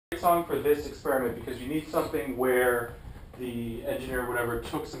song for this experiment because you need something where the engineer or whatever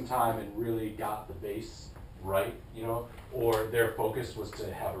took some time and really got the bass right, you know, or their focus was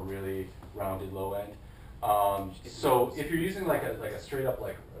to have a really rounded low end. So if you're using like a straight up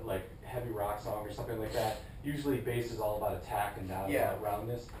like heavy rock song or something like that, usually bass is all about attack and not about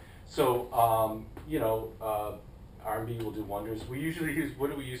roundness. So you know, R&B will do wonders. We usually use, what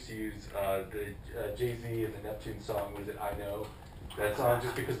do we used to use? The Jay-Z and the Neptune song, was it I Know? That song,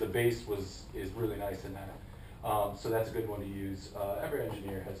 just because the bass is really nice in that. So that's a good one to use. Every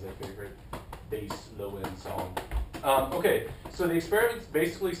engineer has their favorite bass low end song. Okay, so the experiment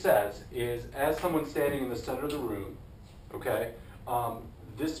basically says is as someone's standing in the center of the room, okay,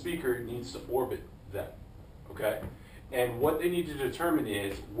 this speaker needs to orbit them, okay? And what they need to determine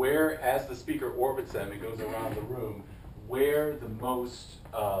is where, as the speaker orbits them, it goes around the room, where the most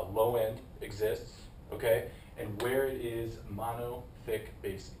low end exists, okay? And where it is mono, thick,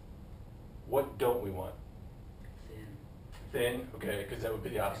 bassy. What don't we want? Thin, okay, because that would be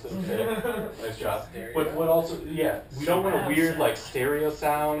the opposite of thin. Nice job. But what also, yeah, we don't want a weird like stereo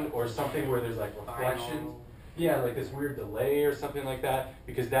sound or something where there's like reflections. Yeah, like this weird delay or something like that,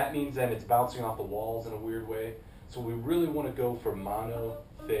 because that means then it's bouncing off the walls in a weird way. So we really want to go for mono,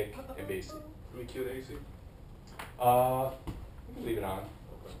 thick, and bassy. Can we cue the AC? We can leave it on.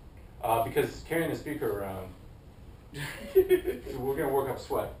 Okay. Because carrying the speaker around, so we're going to work up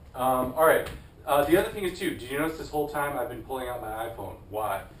sweat. All right. The other thing is too, did you notice this whole time I've been pulling out my iPhone?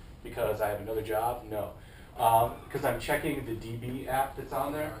 Why? Because I have another job? No. Because I'm checking the DB app that's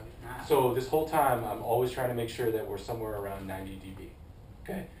on there. So this whole time I'm always trying to make sure that we're somewhere around 90 dB.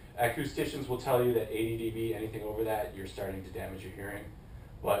 Okay? Acousticians will tell you that 80 dB, anything over that, you're starting to damage your hearing.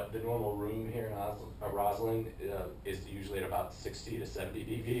 But the normal room here in Roslyn is usually at about 60 to 70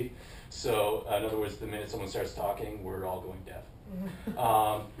 dB. So in other words, the minute someone starts talking, we're all going deaf.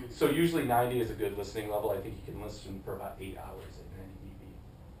 So usually 90 is a good listening level. I think you can listen for about 8 hours at 90 dB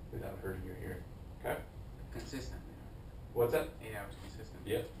without hurting your hearing. Okay? Consistent. What's that? 8 hours consistent.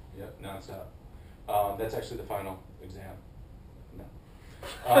 Yep, nonstop. That's actually the final exam. No.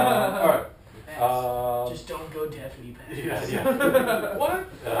 All right. Just don't go deaf and you pass. Yeah. What?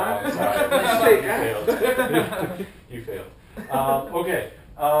 Sorry. You failed. Okay.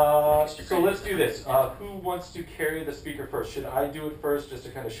 So let's do this. Who wants to carry the speaker first? Should I do it first just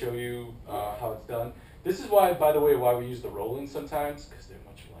to kind of show you how it's done? This is why, by the way, why we use the Roland sometimes, because they're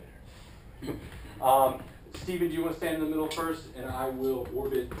much lighter. Stephen, do you want to stand in the middle first, and I will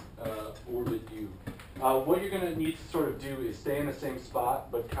orbit you. What you're going to need to sort of do is stay in the same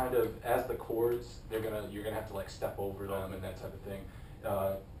spot, but kind of as the chords, you're going to have to like step over them and that type of thing.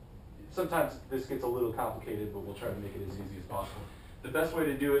 Sometimes this gets a little complicated, but we'll try to make it as easy as possible. The best way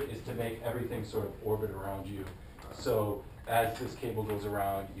to do it is to make everything sort of orbit around you. So as this cable goes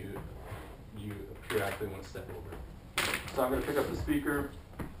around, you periodically want to step over. So I'm going to pick up the speaker.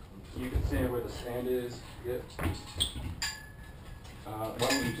 You can see where the stand is. Yep. Why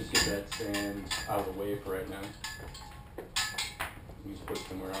don't you just get that stand out of the way for right now? You just put it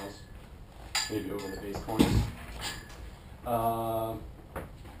somewhere else. Maybe over the bass corners.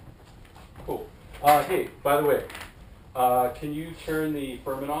 Cool. Hey, by the way, can you turn the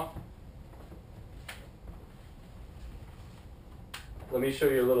firmament off? Let me show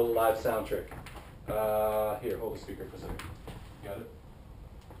you a little live sound trick. Here, hold the speaker for a second. Got it?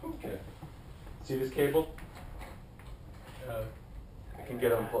 Okay. See this cable? It can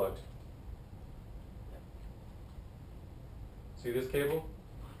get unplugged. See this cable?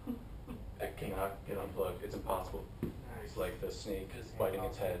 It cannot get unplugged. It's impossible. It's like the snake biting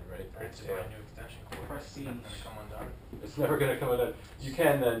its head, right? For its tail. Press C. It's never going to come undone. You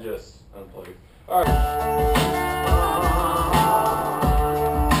can then just unplug it. All right.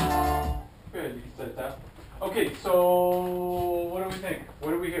 Good, you can set it down. Okay, so what do we think? What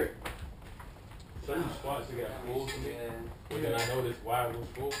do we hear? Certain spots they got full to me, but then I noticed why it was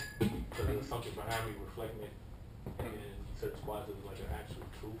full, because there was something behind me reflecting it, and certain spots it was like an actual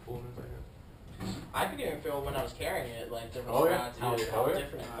true fullness, I guess. I could even feel when I was carrying it, like different Oh, yeah. spots, how different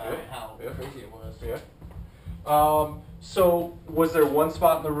it felt, how Yeah. crazy it was. Yeah. So was there one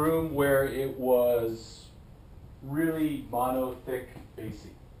spot in the room where it was really mono, thick,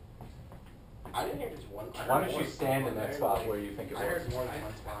 bassy? I didn't hear just one. Why don't you stand in that spot where you think it was? I heard more than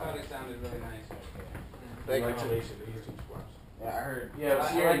one I spot. thought it sounded really nice. Congratulations, these two spots. Yeah, I heard. Yeah, I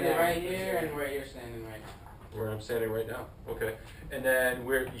here like and it there. right here and where you're standing right now. Where I'm standing right now. Okay. And then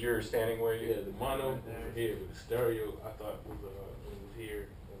where you're standing where you? Yeah, the mono over here with the stereo, I thought was here.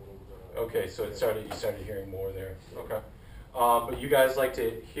 Okay, so you started hearing more there. Okay. But you guys like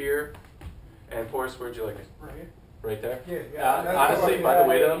to hear, and Forrest, where'd you like it? Right here. right there. Yeah, yeah. That's Honestly, what- by the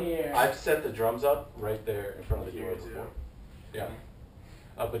way, though, yeah. I've set the drums up right there in front of the door Here, before. too. Yeah.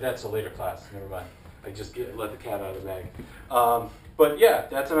 But that's a later class. Never mind. I just let the cat out of the bag. But yeah,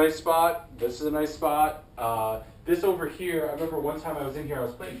 that's a nice spot. This is a nice spot. This over here, I remember one time I was in here, I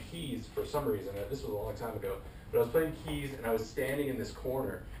was playing keys for some reason. This was a long time ago. But I was playing keys and I was standing in this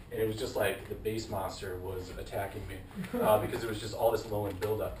corner. And it was just like the bass monster was attacking me because it was just all this low end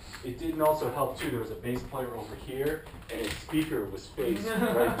buildup. It didn't also help too. There was a bass player over here, and his speaker was faced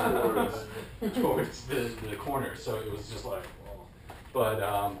right towards the corner. So it was just like, well. But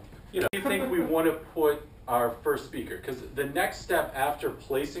you know, I think we want to put our first speaker because the next step after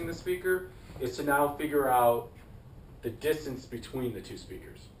placing the speaker is to now figure out the distance between the two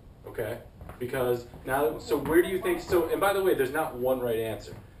speakers. Okay? Because now, so where do you think? So, and by the way, there's not one right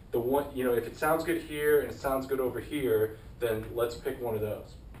answer. The one, you know, if it sounds good here and it sounds good over here, then let's pick one of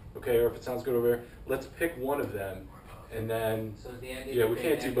those, okay? Or if it sounds good over here, let's pick one of them, and then So the idea yeah, to we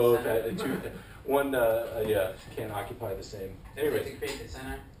create can't do that both. center- One, yeah, can't occupy the same. To Anyways, create the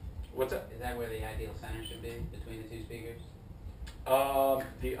center, what's that? is that where the ideal center should be between the two speakers?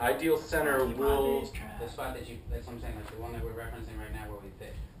 The ideal center will. The spot that you, that's what I'm saying, like the one that we're referencing right now where we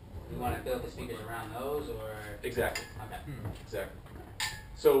picked. We want to build the speakers around those, or? Exactly. Okay. Exactly.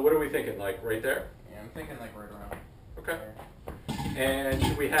 So what are we thinking? Like right there? Yeah, I'm thinking like right around. Okay. And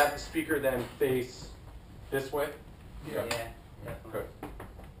should we have the speaker then face this way? Yeah. Okay.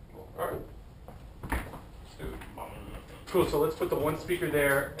 Cool. All right. Cool. So let's put the one speaker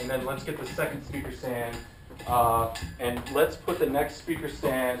there, and then let's get the second speaker stand, and let's put the next speaker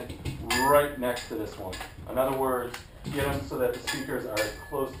stand right next to this one. In other words, get them so that the speakers are as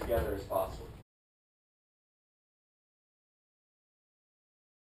close together as possible.